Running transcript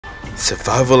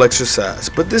survival exercise.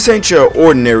 But this ain't your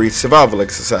ordinary survival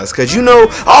exercise, because you know,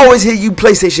 I always hear you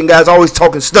PlayStation guys always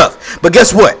talking stuff. But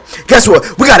guess what? Guess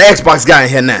what? We got an Xbox guy in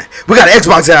here now. We got an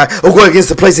Xbox guy who'll go against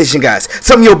the PlayStation guys.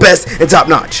 Some of your best and top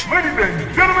notch. Ladies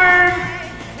and gentlemen,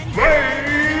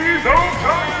 please don't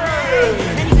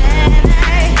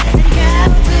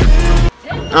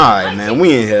Alright, man,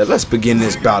 we in here. Let's begin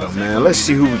this battle, man. Let's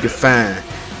see who we can find.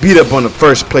 Beat up on the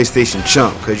first PlayStation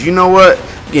chump. Because you know what?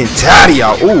 I'm getting tired of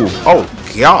y'all. Ooh, oh,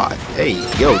 God. Hey,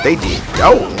 yo, they did.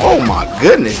 Oh, my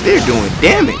goodness. They're doing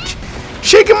damage.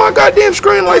 Shaking my goddamn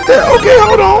screen like that. Okay,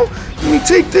 hold on. Let me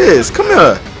take this. Come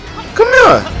here. Come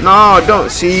here. No, don't.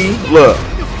 See? Look.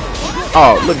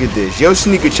 Oh, look at this. Your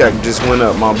sneaker check just went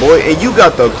up, my boy. And you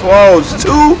got the claws,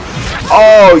 too?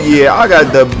 Oh, yeah. I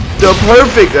got the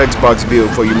perfect Xbox build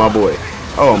for you, my boy.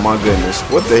 Oh, my goodness.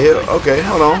 What the hell? Okay,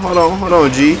 hold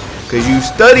on, G. Because you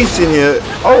study sitting here.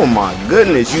 Oh, my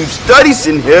goodness. You study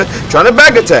sitting here trying to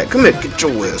back attack. Come here. Get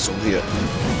your ass over here.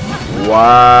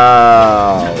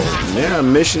 Wow.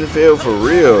 Man, mission failed for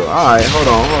real. All right, hold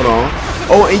on.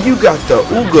 Oh, and you got the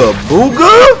Ooga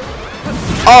Booga?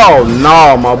 Oh,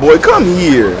 no, my boy. Come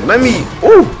here. Let me.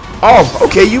 Ooh. Oh,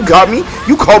 okay. You got me.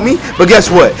 You caught me. But guess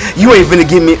what? You ain't finna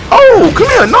get me. Oh, come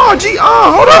here. No, G.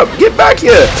 Hold up. Get back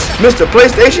here, Mr.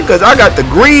 PlayStation, because I got the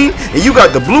green and you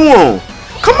got the blue on.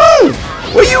 Come on.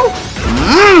 Where you?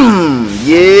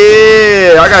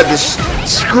 Yeah. I got this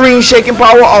screen shaking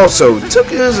power also. Took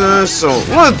his ass on.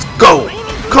 Let's go.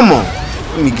 Come on.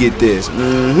 Let me get this.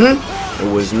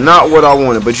 It was not what I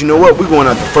wanted. But you know what? We're going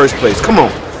out to first place. Come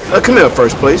on. Come here,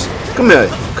 first place. Come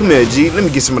here, G. Let me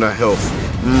get some of that health.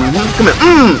 Come here.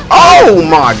 Oh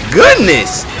my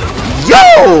goodness.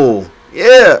 Yo.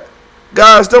 Yeah.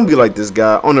 Guys, don't be like this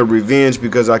guy on a revenge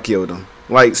because I killed him.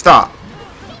 Like, stop.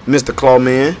 Mr.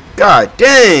 Clawman. God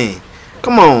dang.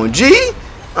 Come on, G.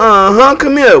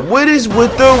 Come here. What is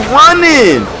with the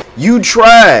running? You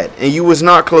tried and you was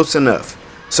not close enough.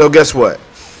 So guess what?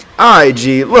 Alright,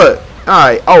 G. Look.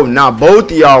 Alright. Oh, now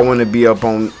both of y'all want to be up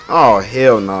on. Oh,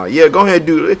 hell no. Nah. Yeah, go ahead,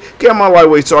 dude. Get my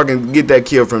lightweight so I can get that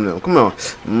kill from them. Come on.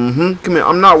 Come here.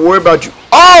 I'm not worried about you.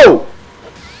 Oh!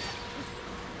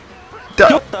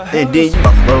 And then you.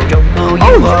 Oh,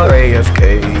 you are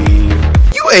AFK.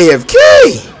 You AFK?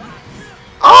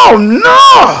 Oh, no.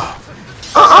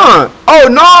 Oh,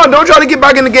 no. Don't try to get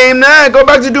back in the game now. Go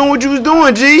back to doing what you was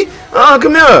doing, G.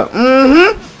 Come here.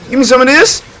 Give me some of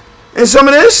this. And some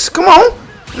of this. Come on.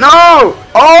 No!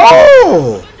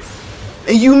 Oh!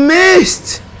 And you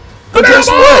missed. But guess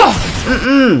what?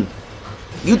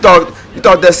 You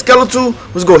thought that skeletal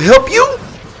was gonna help you?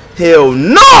 Hell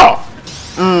no!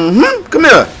 Come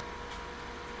here.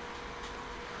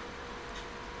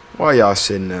 Why y'all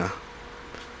sitting there?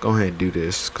 Go ahead and do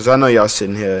this. Cause I know y'all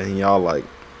sitting here and y'all like,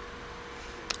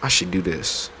 I should do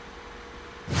this.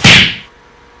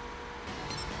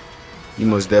 You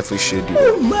most definitely should do that.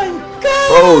 Oh my God!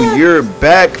 Oh, you're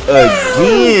back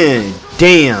again.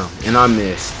 Damn, and I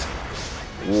missed.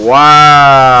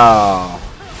 Wow.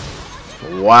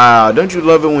 Wow, don't you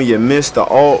love it when you miss the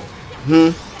ult?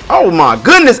 Oh my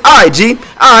goodness. Alright, G.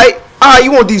 Alright,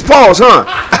 you want these paws, huh?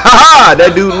 Haha,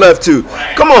 that dude left too.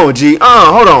 Come on, G.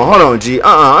 Hold on, G.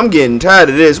 I'm getting tired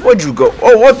of this. Where'd you go?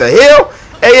 Oh, what the hell?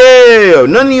 Hey,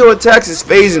 none of your attacks is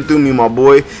phasing through me, my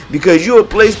boy, because you a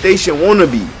PlayStation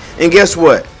wannabe. And guess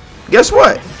what? Guess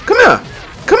what? Come here.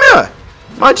 Come here.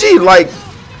 My G, like,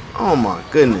 oh my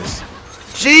goodness.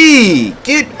 G,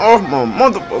 get off my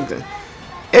motherfucker.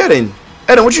 Eden,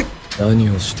 what you?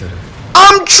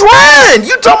 I'm trying.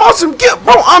 You talking about some kill,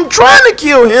 bro? I'm trying to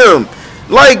kill him.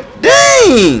 Like,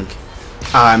 dang.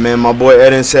 Alright, man, my boy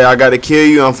Eden said I gotta kill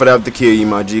you. I'm finna have to kill you,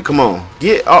 my G. Come on.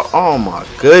 Get oh my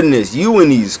goodness. You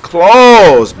and these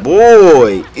claws,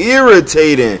 boy.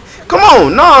 Irritating. Come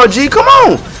on. No, G, come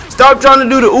on. Stop trying to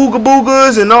do the ooga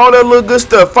boogas and all that little good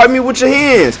stuff. Fight me with your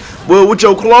hands. Well, with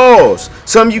your claws.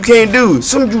 Something you can't do.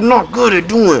 Something you're not good at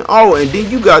doing. Oh, and then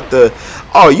you got the.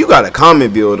 Oh, you got a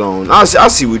common build on. I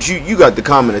see what you got the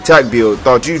common attack build.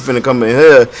 Thought you finna come in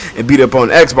here and beat up on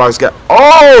Xbox guy.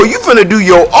 Oh, you finna do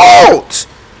your ult.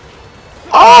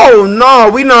 Oh no,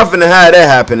 we not finna have that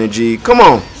happening, G. Come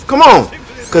on.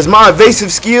 Cause my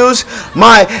evasive skills,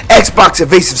 my Xbox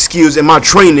evasive skills and my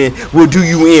training will do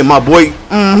you in, my boy.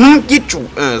 Get your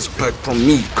ass back from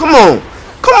me. Come on.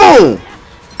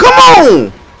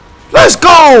 Let's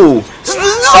go. This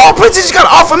is all princess you gotta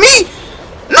offer me?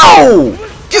 No.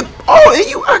 And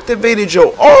you activated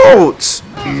your ult.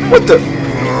 What the?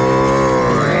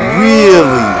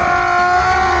 Really?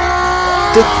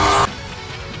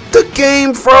 The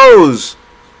game froze.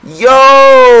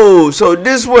 Yo, so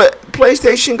this what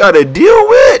PlayStation got to deal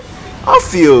with? I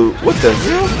feel, what the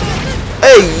hell?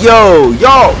 Hey, yo,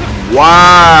 y'all.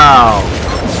 Wow.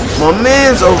 My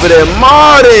man's over there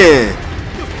modding.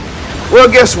 Well,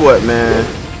 guess what, man?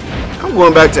 I'm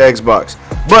going back to Xbox.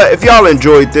 But if y'all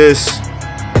enjoyed this,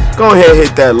 go ahead and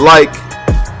hit that like,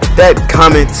 that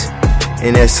comment,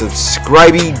 and that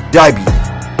subscribe-y-dibby.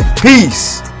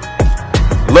 Peace,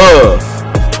 love,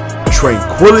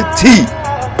 tranquility.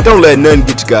 Don't let nothing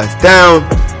get you guys down.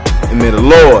 And may the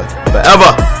Lord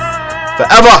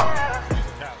forever